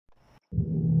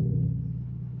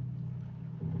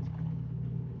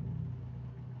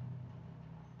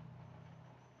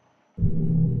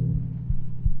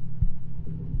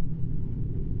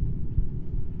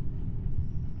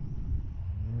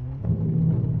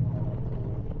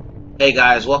Hey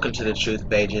guys, welcome to the Truth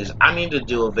Pages. I need to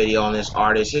do a video on this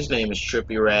artist. His name is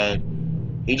Trippie Red.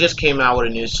 He just came out with a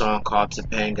new song called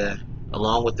Topanga,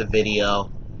 along with the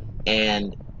video,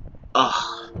 and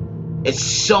it's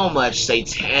so much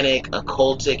satanic,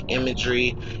 occultic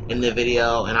imagery in the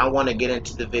video, and I want to get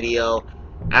into the video.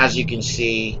 As you can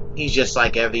see, he's just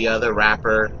like every other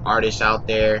rapper, artist out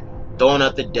there, throwing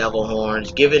up the devil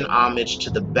horns, giving homage to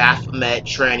the Baphomet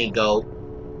tranny goat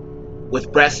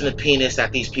with breasts and a penis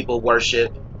that these people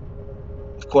worship.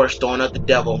 Of course, throwing up the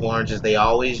devil horns as they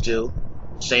always do.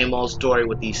 Same old story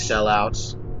with these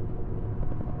sellouts.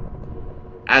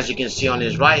 As you can see on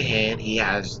his right hand, he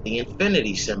has the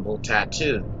infinity symbol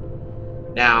tattooed.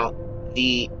 Now,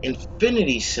 the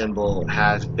infinity symbol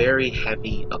has very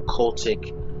heavy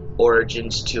occultic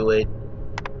origins to it.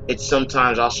 It's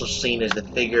sometimes also seen as the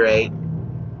figure eight,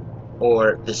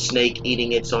 or the snake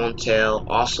eating its own tail,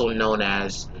 also known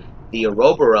as the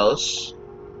Ouroboros,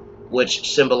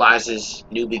 which symbolizes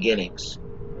new beginnings.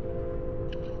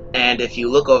 And if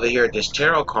you look over here at this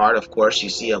tarot card, of course, you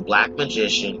see a black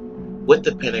magician with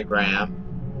the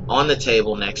pentagram on the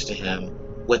table next to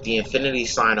him with the infinity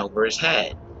sign over his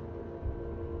head.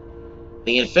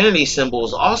 The infinity symbol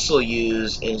is also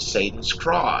used in Satan's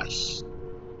cross,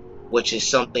 which is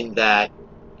something that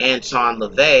Anton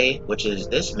LaVey, which is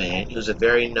this man, who's a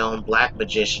very known black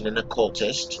magician and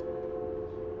occultist,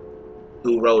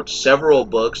 who wrote several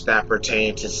books that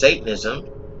pertain to Satanism,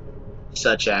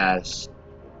 such as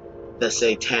The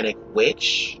Satanic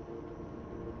Witch,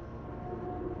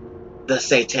 The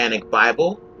Satanic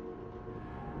Bible,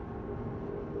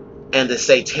 and The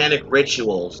Satanic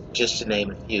Rituals, just to name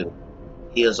a few.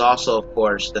 He is also, of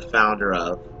course, the founder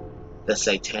of the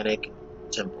Satanic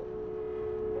Temple.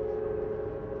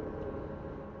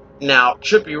 Now,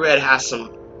 Trippie Red has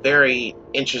some very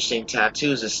interesting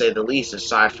tattoos, to say the least,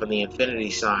 aside from the infinity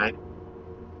sign.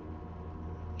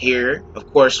 Here,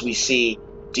 of course, we see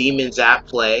demons at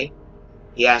play.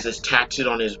 He has this tattooed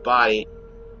on his body.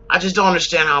 I just don't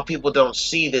understand how people don't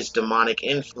see this demonic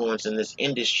influence in this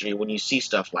industry when you see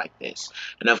stuff like this.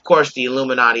 And of course, the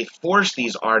Illuminati forced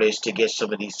these artists to get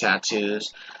some of these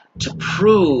tattoos to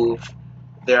prove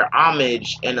their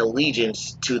homage and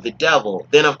allegiance to the devil.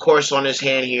 Then, of course, on his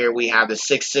hand here, we have the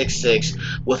 666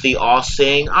 with the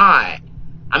all-seeing eye.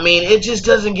 I mean, it just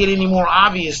doesn't get any more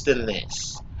obvious than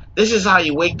this. This is how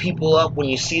you wake people up when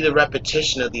you see the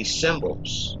repetition of these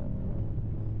symbols.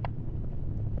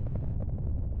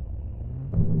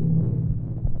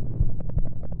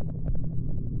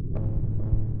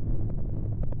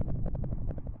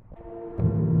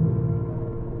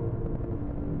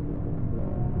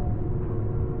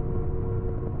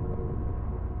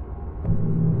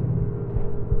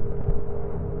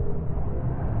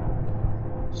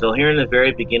 So here in the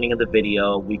very beginning of the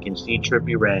video, we can see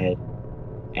Trippie Red,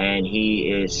 and he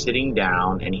is sitting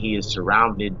down, and he is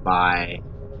surrounded by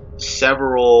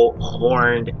several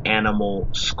horned animal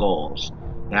skulls.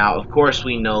 Now, of course,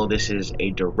 we know this is a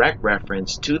direct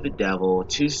reference to the devil,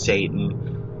 to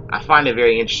Satan. I find it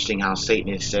very interesting how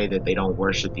Satanists say that they don't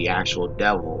worship the actual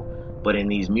devil, but in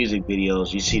these music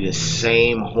videos, you see the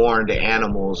same horned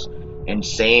animals and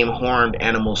same horned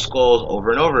animal skulls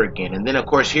over and over again. And then, of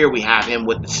course, here we have him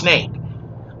with the snake,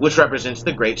 which represents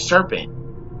the great serpent.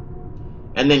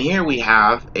 And then here we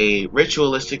have a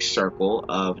ritualistic circle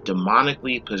of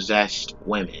demonically possessed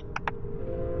women.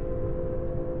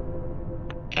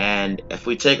 And if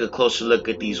we take a closer look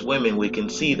at these women, we can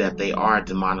see that they are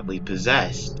demonically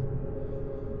possessed.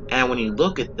 And when you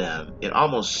look at them, it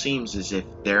almost seems as if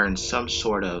they're in some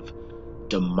sort of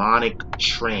demonic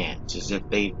trance, as if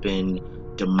they've been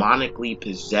demonically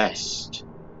possessed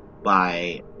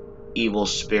by evil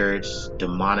spirits,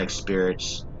 demonic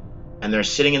spirits. And they're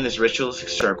sitting in this ritualistic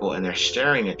circle, and they're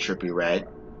staring at Trippie Red.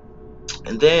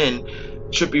 And then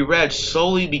Trippie Red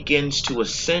slowly begins to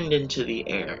ascend into the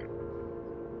air.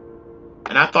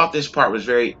 And I thought this part was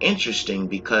very interesting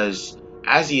because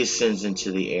as he ascends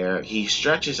into the air, he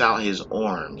stretches out his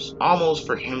arms, almost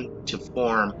for him to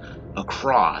form a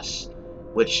cross,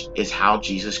 which is how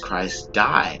Jesus Christ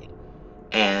died.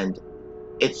 And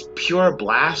it's pure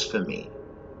blasphemy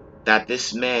that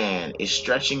this man is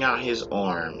stretching out his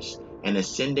arms and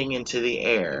ascending into the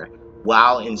air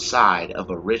while inside of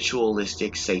a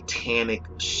ritualistic satanic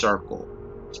circle.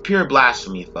 It's pure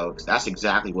blasphemy, folks. That's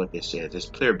exactly what this is. It's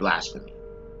pure blasphemy.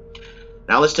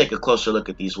 Now let's take a closer look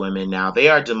at these women. Now, they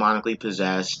are demonically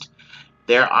possessed.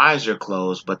 Their eyes are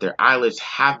closed, but their eyelids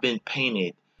have been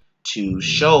painted to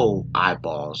show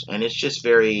eyeballs. And it's just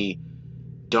very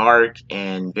dark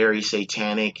and very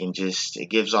satanic, and just it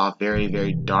gives off very,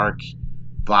 very dark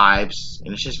vibes,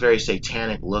 and it's just very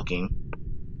satanic looking.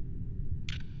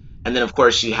 And then, of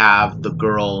course, you have the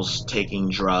girls taking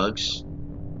drugs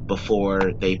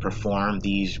before they perform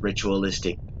these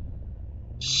ritualistic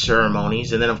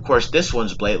ceremonies. And then, of course, this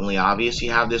one's blatantly obvious.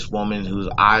 You have this woman whose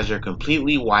eyes are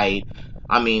completely white.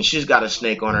 I mean, she's got a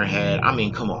snake on her head. I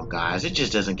mean, come on, guys. It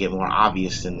just doesn't get more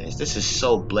obvious than this. This is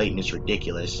so blatant, it's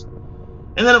ridiculous.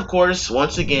 And then, of course,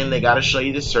 once again, they got to show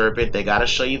you the serpent. They got to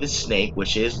show you the snake,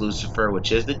 which is Lucifer,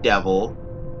 which is the devil,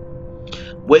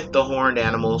 with the horned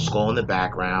animal skull in the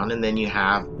background. And then you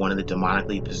have one of the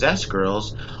demonically possessed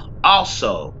girls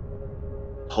also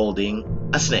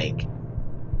holding a snake.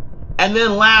 And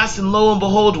then last and lo and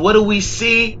behold, what do we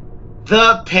see?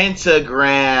 The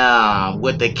pentagram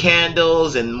with the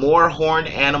candles and more horned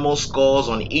animal skulls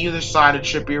on either side of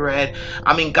Trippie Redd.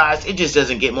 I mean, guys, it just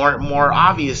doesn't get more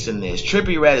obvious than this.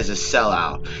 Trippie Redd is a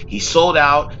sellout. He sold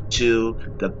out to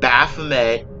the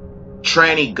Baphomet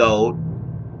tranny goat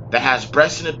that has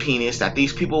breasts and a penis that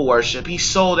these people worship. He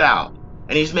sold out.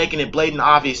 And he's making it blatant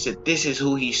obvious that this is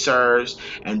who he serves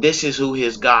and this is who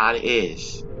his God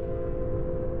is.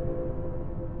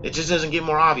 It just doesn't get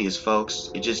more obvious, folks.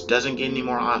 It just doesn't get any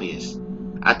more obvious.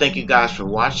 I thank you guys for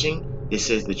watching. This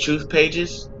is The Truth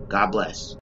Pages. God bless.